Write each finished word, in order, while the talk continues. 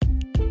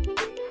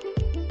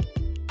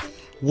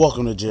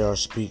Welcome to JR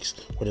Speaks,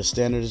 where the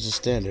standard is the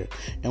standard,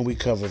 and we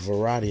cover a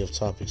variety of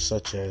topics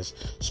such as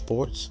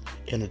sports,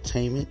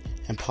 entertainment,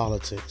 and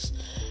politics.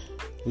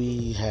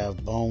 We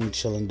have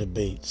bone-chilling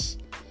debates,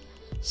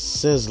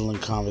 sizzling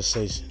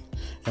conversation,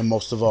 and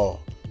most of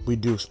all, we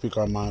do speak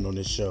our mind on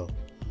this show.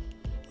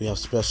 We have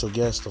special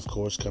guests, of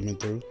course, coming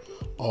through,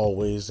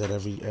 always at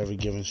every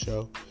given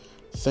show.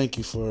 Thank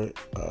you for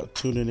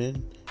tuning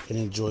in and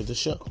enjoy the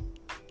show.